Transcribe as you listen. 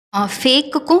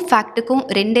ஃபேக்குக்கும் ஃபேக்ட்டுக்கும்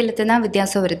 2 எழுத்து தான்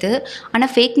வித்தியாசம் வருது.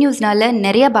 ஆனால் ஃபேக் நியூஸ்னால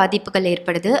நிறைய பாதிப்புகள்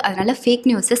ஏற்படுது. அதனால் ஃபேக்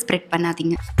நியூஸை ஸ்ப்ரெட்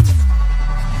பண்ணாதீங்க.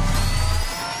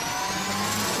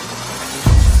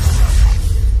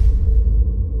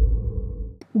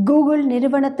 கூகுள்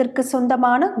நிறுவனத்திற்கு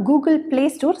சொந்தமான கூகுள் பிளே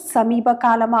ஸ்டோர் சமீப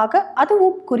காலமாக,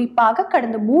 அதுவும் குறிப்பாக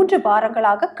கடந்த 3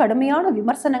 வாரங்களாக கடுமையான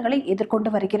விமர்சனங்களை எதிர்கொண்டு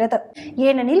வருகிறது.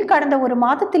 ஏனெனில் கடந்த ஒரு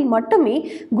மாதத்தில் மட்டுமே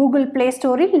கூகுள் பிளே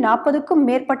ஸ்டோரில் 40க்கும்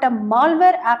மேற்பட்ட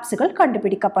மால்வேர் ஆப்ஸ்கள்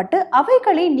கண்டுபிடிக்கப்பட்டு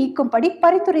அவைகளை நீக்கும்படி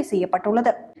பரிந்துரை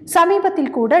செய்யப்பட்டுள்ளது.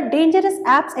 சமீபத்தில் கூட டேஞ்சரஸ்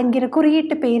ஆப்ஸ் என்கிற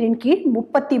குறியீட்டு பெயரின் கீழ்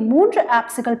 33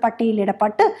 ஆப்ஸ்கள்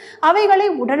பட்டியலிடப்பட்டு அவைகளை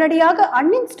உடனடியாக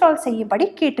அன்இன்ஸ்டால் செய்யும்படி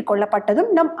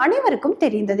கேட்டுக்கொள்ளப்பட்டதும் நம் அனைவருக்கும்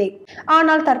தெரிந்ததே.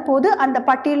 ஆனால் தற்போது அந்த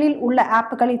பட்டியலில் உள்ள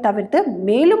ஆப்களை தவிர்த்து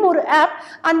மேலும் ஒரு ஆப்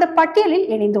அந்த பட்டியலில்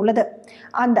இணைந்துள்ளது.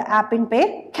 அந்த ஆப்பின்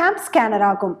பெயர் கேம்ப் ஸ்கேனர்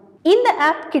ஆகும். இந்த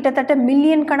ஆப் கிட்டத்தட்ட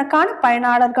மில்லியன் கணக்கான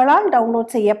பயனாளர்களால்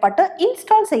டவுன்லோட் செய்யப்பட்டு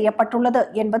இன்ஸ்டால் செய்யப்பட்டுள்ளது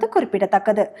என்பது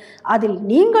குறிப்பிடத்தக்கது. அதில்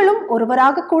நீங்களும்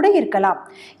ஒருவராக கூட இருக்கலாம்.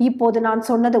 இப்போது நான்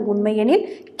சொன்னது உண்மையெனில்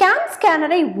கேம்ப்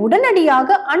ஸ்கேனரை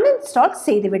உடனடியாக அன்இன்ஸ்டால்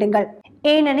செய்துவிடுங்கள்.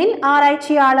 ஏனெனில்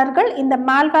ஆராய்ச்சியாளர்கள் இந்த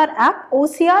மால்வேர் ஆப்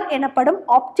OCR எனப்படும்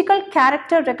ஆப்டிக்கல்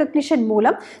கேரக்டர் ரெகக்னிஷன்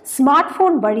மூலம் ஸ்மார்ட்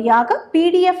போன் வழியாக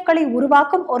PDFகளை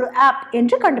உருவாக்கும் ஒரு ஆப்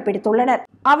என்று கண்டுபிடித்துள்ளனர்.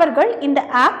 அவர்கள் இந்த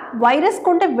ஆப் வைரஸ்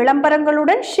கொண்ட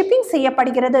விளம்பரங்களுடன் ஷிப்பிங்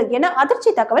செய்யப்படுகிறது என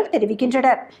அதிர்ச்சி தகவல்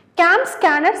தெரிவிக்கின்றனர். கேம்ப்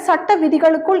ஸ்கேனர் சட்ட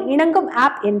விதிகளுக்குள் இணங்கும்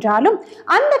ஆப் என்றாலும்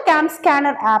அந்த கேம்ப்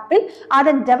ஸ்கேனர் ஆப்பில்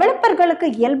அதன் டெவலப்பர்களுக்கு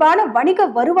இயல்பான வணிக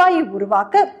வருவாயை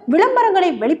உருவாக்க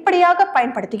விளம்பரங்களை வெளிப்படையாக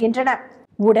பயன்படுத்துகின்றன.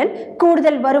 உடன்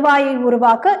கூடுதல் வருவாயை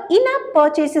உருவாக்க இன்-ஆப்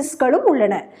பர்ச்சேசஸ்களும்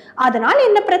உள்ளன. அதனால்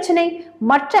என்ன பிரச்சனை?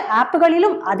 மற்ற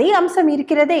ஆப்புகளிலும் அதே அம்சம்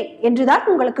இருக்கிறதே என்றுதான்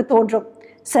உங்களுக்கு தோன்றும்.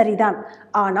 சரிதான்.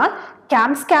 ஆனால்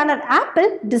கேம்ப் ஸ்கேனர் ஆப்பில்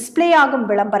டிஸ்பிளே ஆகும்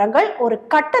விளம்பரங்கள் ஒரு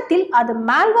கட்டத்தில் அது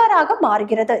மால்வேராக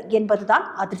மாறுகிறது என்பதுதான்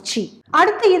அதிர்ச்சி.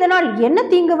 அடுத்து இதனால் என்ன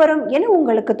தீங்கு வரும் என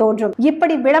உங்களுக்கு தோன்றும்.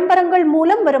 இப்படி விளம்பரங்கள்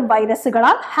மூலம் வரும்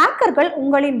வைரசுகளால் ஹேக்கர்கள்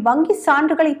உங்களின் வங்கி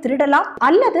சான்றுகளை திருடலாம்,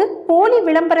 அல்லது போலி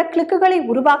விளம்பர கிளிக்குகளை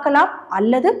உருவாக்கலாம்,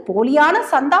 அல்லது போலியான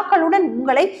சந்தாக்களுடன்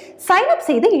உங்களை சைன் அப்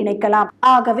செய்து இணைக்கலாம்.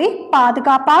 ஆகவே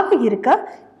பாதுகாப்பாக இருக்க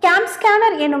கேம்ப்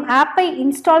ஸ்கேனர் எனும் ஆப்பை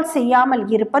இன்ஸ்டால் செய்யாமல்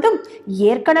இருப்பதும்,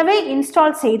 ஏற்கனவே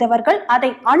இன்ஸ்டால் செய்தவர்கள் அதை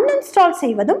அன்இன்ஸ்டால்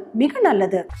செய்வதும் மிக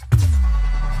நல்லது.